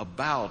learn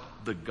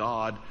about the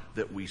God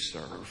that we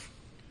serve.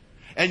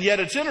 And yet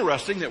it's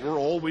interesting that we're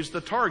always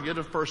the target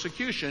of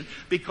persecution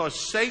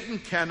because Satan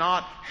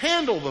cannot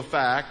handle the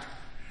fact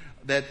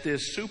that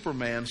this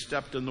Superman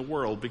stepped in the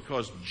world,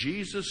 because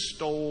Jesus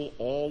stole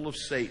all of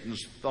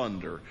Satan's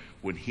thunder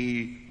when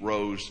he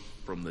rose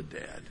from the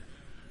dead.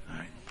 All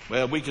right.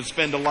 Well, we could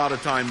spend a lot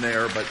of time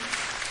there, but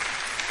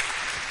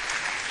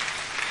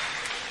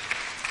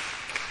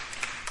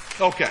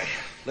okay,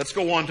 let's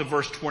go on to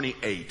verse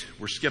 28.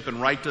 We're skipping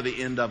right to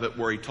the end of it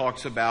where he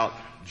talks about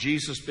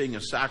Jesus being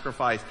a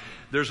sacrifice.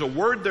 There's a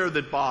word there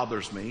that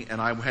bothers me, and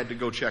I had to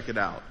go check it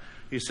out.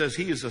 He says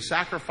he is a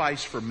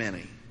sacrifice for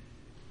many.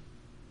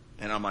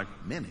 And I'm like,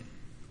 many?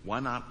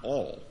 Why not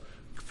all?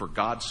 For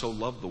God so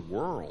loved the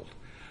world.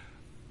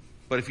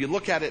 But if you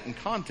look at it in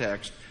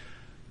context,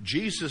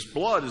 Jesus'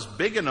 blood is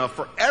big enough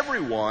for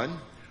everyone,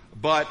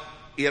 but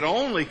it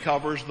only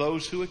covers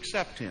those who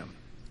accept him.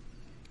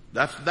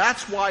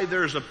 That's why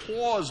there's a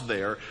clause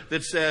there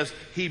that says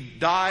he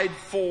died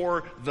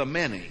for the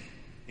many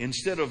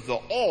instead of the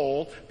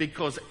all,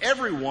 because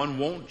everyone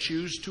won't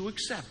choose to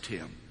accept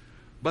him.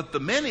 But the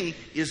many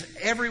is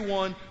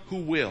everyone who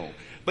will.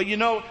 But you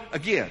know,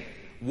 again,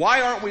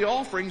 why aren't we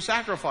offering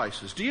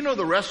sacrifices? Do you know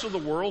the rest of the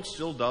world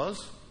still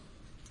does?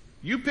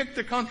 You pick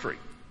the country.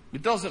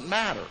 It doesn't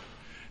matter.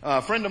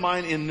 A friend of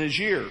mine in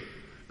Niger,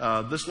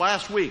 this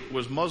last week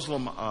was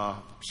Muslim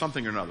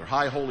something or another,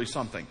 high holy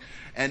something.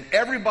 And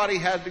everybody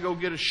had to go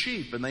get a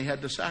sheep and they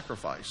had to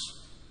sacrifice.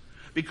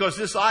 Because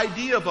this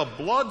idea of a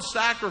blood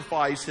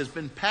sacrifice has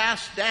been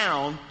passed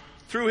down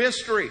through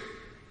history.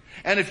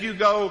 And if you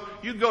go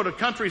to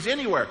countries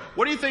anywhere,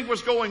 what do you think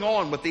was going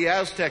on with the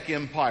Aztec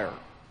Empire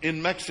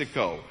in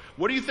Mexico?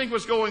 What do you think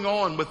was going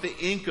on with the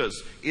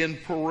Incas in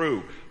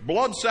Peru?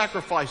 Blood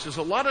sacrifices,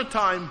 a lot of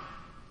time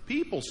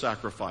people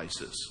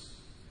sacrifices.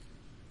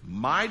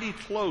 Mighty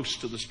close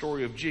to the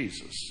story of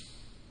Jesus.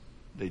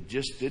 They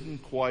just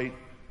didn't quite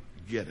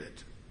get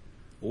it.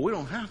 Well, we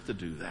don't have to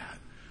do that.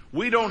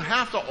 We don't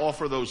have to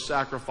offer those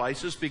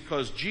sacrifices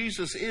because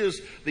Jesus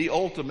is the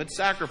ultimate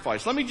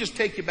sacrifice. Let me just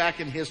take you back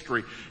in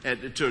history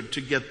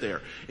to get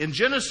there. In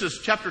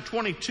Genesis chapter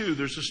 22,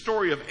 there's a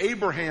story of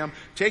Abraham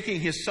taking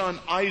his son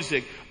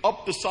Isaac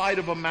up the side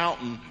of a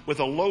mountain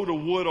with a load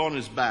of wood on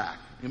his back.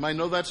 You might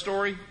know that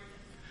story?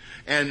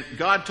 And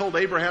God told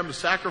Abraham to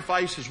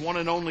sacrifice his one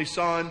and only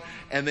son,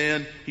 and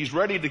then he's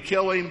ready to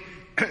kill him.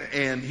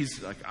 And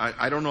he's like,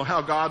 I don't know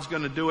how God's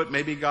going to do it.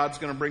 Maybe God's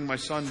going to bring my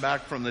son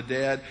back from the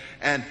dead.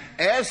 And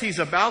as he's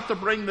about to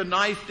bring the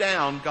knife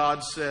down,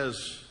 God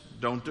says,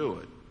 don't do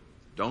it.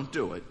 Don't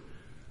do it.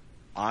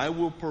 I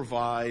will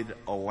provide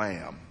a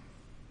lamb.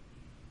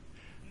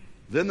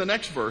 Then the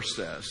next verse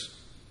says,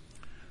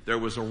 there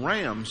was a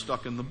ram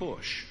stuck in the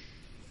bush.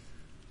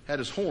 Had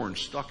his horn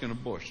stuck in a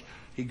bush.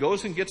 He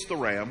goes and gets the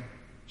ram,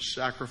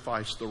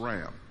 sacrificed the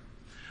ram.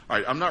 All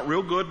right, I'm not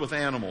real good with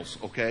animals,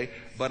 okay?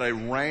 But a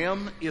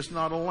ram is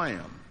not a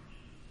lamb.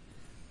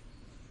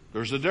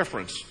 There's a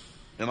difference.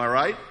 Am I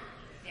right?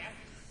 Yeah.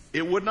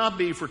 It would not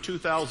be for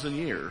 2,000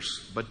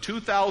 years. But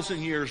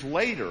 2,000 years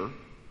later,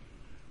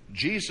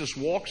 Jesus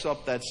walks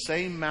up that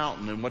same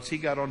mountain, and what's he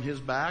got on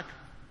his back?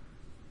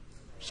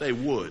 Say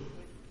wood.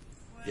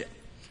 Yeah.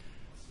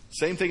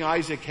 Same thing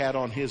Isaac had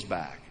on his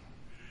back.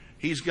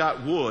 He's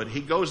got wood.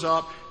 He goes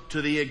up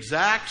to the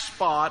exact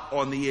spot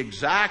on the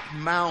exact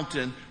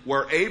mountain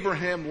where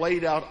Abraham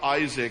laid out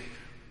Isaac,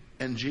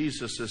 and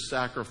Jesus is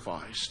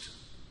sacrificed.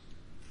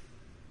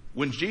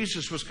 When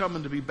Jesus was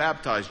coming to be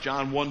baptized,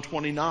 John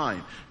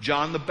 1:29,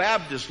 John the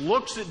Baptist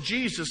looks at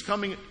Jesus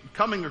coming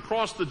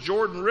across the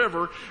Jordan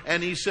River,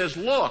 and he says,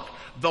 look,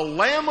 the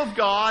Lamb of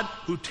God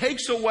who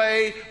takes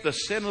away the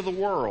sin of the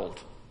world.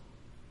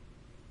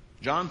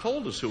 John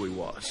told us who he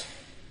was.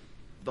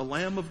 The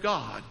Lamb of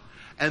God.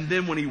 And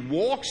then when he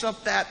walks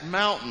up that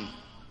mountain,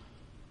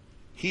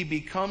 he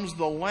becomes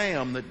the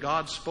lamb that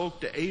God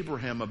spoke to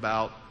Abraham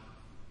about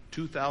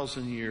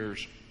 2,000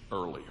 years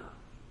earlier.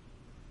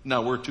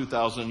 Now we're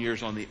 2,000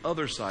 years on the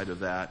other side of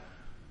that,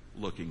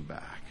 looking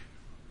back.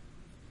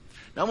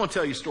 Now I want to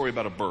tell you a story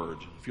about a bird.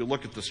 If you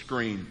look at the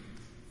screen,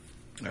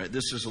 all right,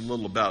 this is a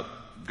little about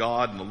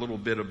God and a little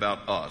bit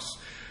about us.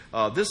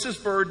 This is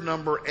bird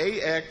number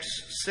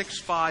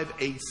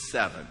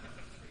AX6587.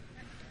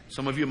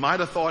 Some of you might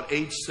have thought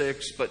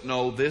 86, but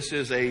no, this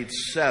is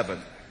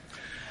 87.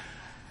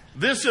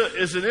 This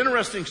is an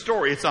interesting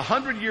story. It's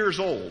 100 years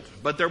old,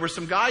 but there were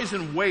some guys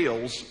in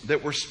Wales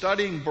that were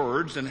studying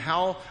birds and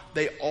how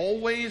they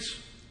always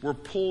were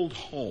pulled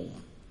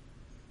home,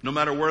 no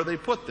matter where they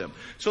put them.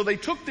 So they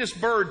took this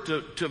bird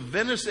to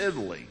Venice,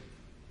 Italy,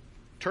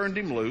 turned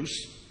him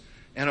loose,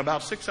 and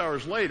about 6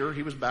 hours later,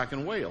 he was back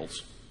in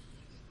Wales.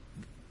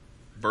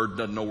 Bird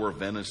doesn't know where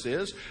Venice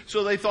is.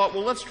 So they thought,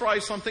 well, let's try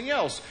something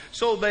else.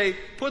 So they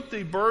put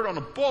the bird on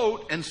a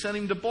boat and sent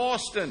him to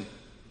Boston.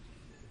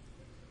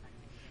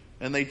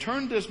 And they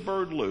turned this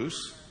bird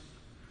loose,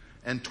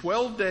 and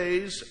 12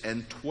 days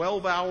and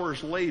 12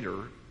 hours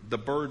later, the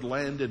bird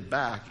landed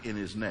back in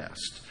his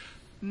nest.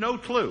 No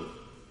clue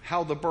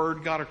how the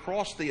bird got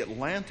across the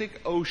Atlantic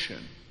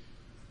Ocean,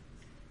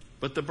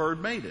 but the bird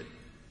made it.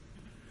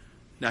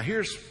 Now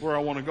here's where I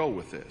want to go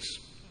with this.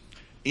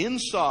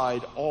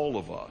 Inside all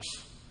of us,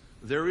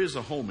 there is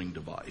a homing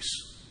device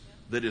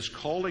that is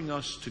calling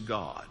us to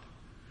God.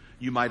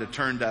 You might have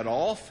turned that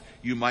off.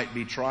 You might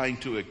be trying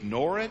to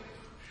ignore it.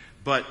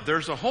 But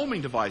there's a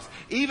homing device.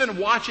 Even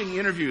watching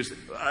interviews,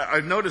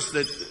 I've noticed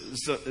that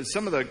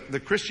some of the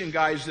Christian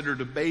guys that are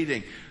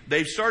debating,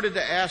 they've started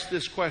to ask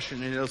this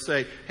question, and they'll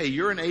say, hey,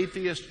 you're an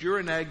atheist, you're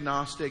an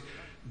agnostic,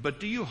 but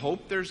do you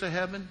hope there's a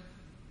heaven?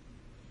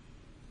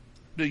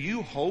 Do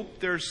you hope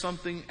there's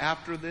something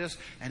after this?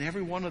 And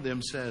every one of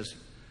them says,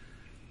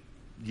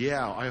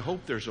 yeah, I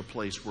hope there's a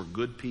place where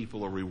good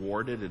people are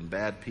rewarded and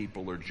bad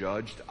people are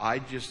judged. I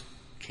just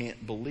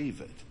can't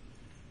believe it.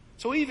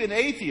 So even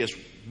atheists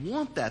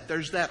want that.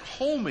 There's that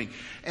homing.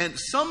 And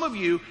some of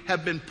you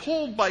have been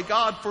pulled by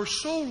God for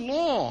so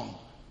long,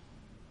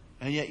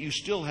 and yet you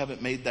still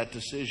haven't made that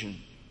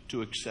decision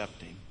to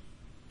accept Him.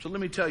 So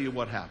let me tell you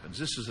what happens.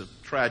 This is a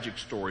tragic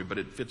story, but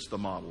it fits the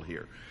model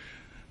here.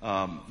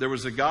 There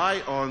was a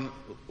guy on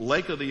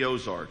Lake of the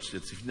Ozarks.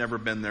 If you've never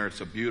been there, it's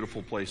a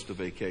beautiful place to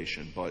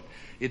vacation, but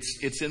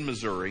it's in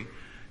Missouri.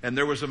 And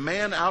there was a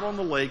man out on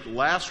the lake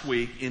last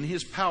week in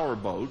his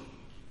powerboat,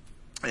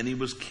 and he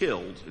was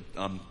killed.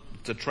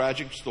 It's a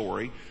tragic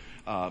story,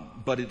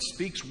 but it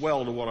speaks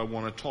well to what I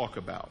want to talk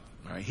about.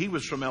 All right? He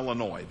was from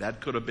Illinois.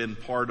 That could have been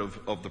part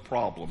of the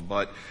problem,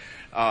 but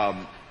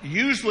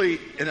usually,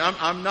 and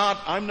I'm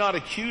not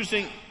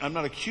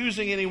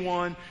accusing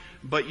anyone.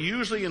 But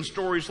usually in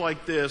stories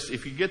like this,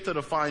 if you get to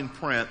the fine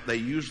print, they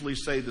usually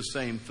say the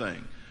same thing.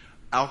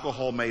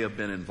 Alcohol may have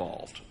been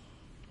involved.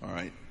 All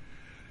right.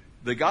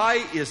 The guy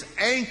is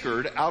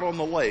anchored out on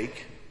the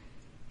lake.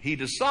 He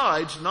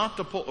decides not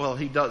to pull. Well,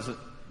 he doesn't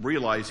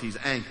realize he's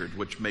anchored,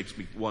 which makes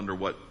me wonder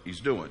what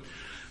he's doing.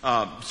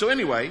 So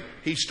anyway,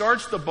 he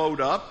starts the boat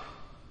up.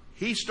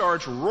 He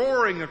starts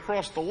roaring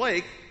across the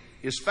lake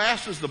as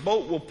fast as the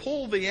boat will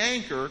pull the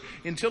anchor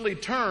until he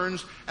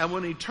turns, and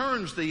when he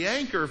turns, the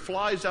anchor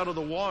flies out of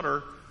the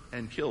water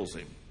and kills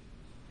him.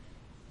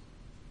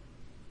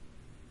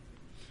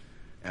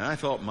 And I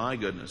thought, my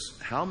goodness,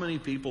 how many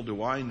people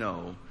do I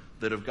know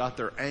that have got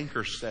their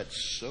anchor set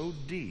so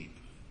deep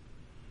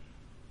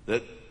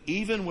that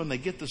even when they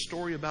get the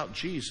story about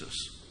Jesus,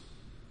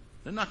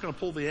 they're not going to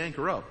pull the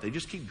anchor up. They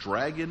just keep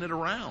dragging it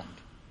around.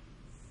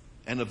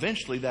 And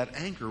eventually that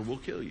anchor will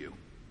kill you.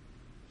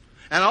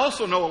 And I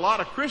also know a lot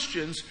of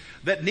Christians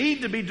that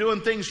need to be doing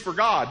things for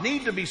God,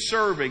 need to be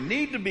serving,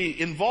 need to be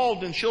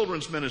involved in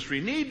children's ministry,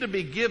 need to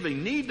be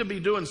giving, need to be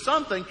doing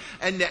something,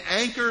 and the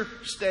anchor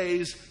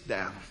stays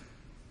down.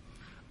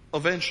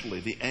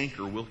 Eventually, the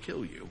anchor will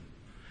kill you.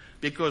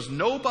 Because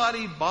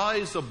nobody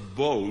buys a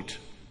boat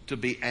to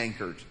be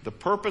anchored. The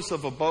purpose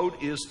of a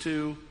boat is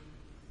to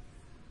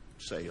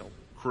sail,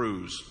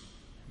 cruise,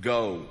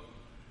 go.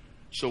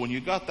 So when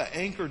you got the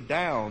anchor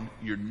down,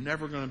 you're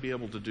never going to be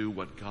able to do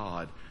what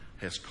God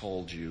has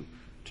called you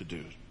to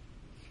do.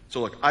 So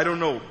look, I don't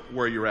know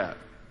where you're at.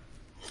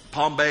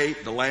 Palm Bay,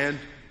 the land,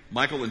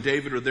 Michael and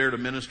David are there to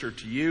minister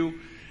to you.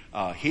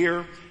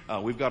 Here,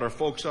 we've got our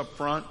folks up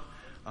front.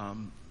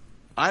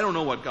 I don't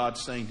know what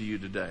God's saying to you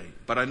today,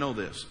 but I know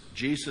this.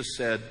 Jesus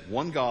said,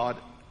 one God,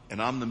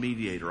 and I'm the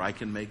mediator. I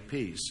can make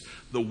peace.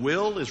 The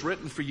will is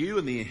written for you,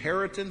 and the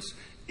inheritance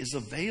is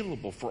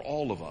available for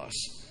all of us.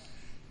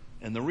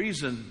 And the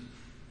reason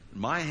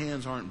my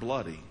hands aren't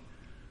bloody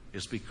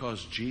is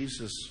because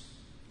Jesus,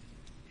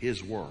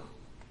 His were,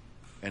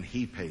 and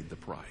He paid the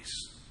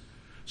price.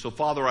 So,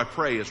 Father, I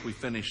pray as we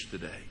finish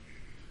today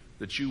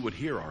that you would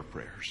hear our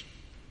prayers,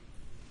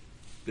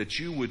 that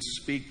you would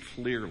speak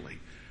clearly.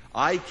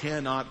 I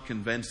cannot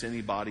convince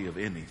anybody of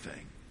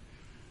anything.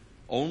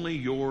 Only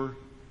your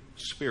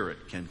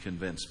Spirit can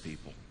convince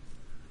people.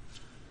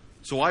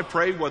 So I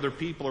pray whether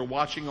people are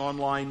watching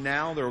online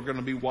now, they're going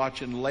to be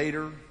watching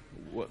later,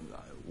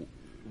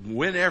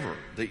 whenever,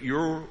 that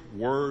your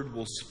word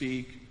will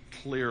speak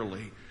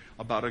clearly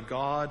about a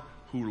God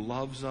who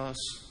loves us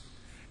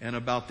and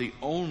about the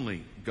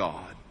only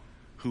God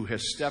who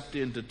has stepped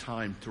into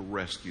time to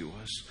rescue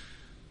us.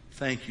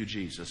 Thank you,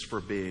 Jesus, for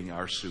being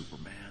our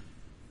Superman.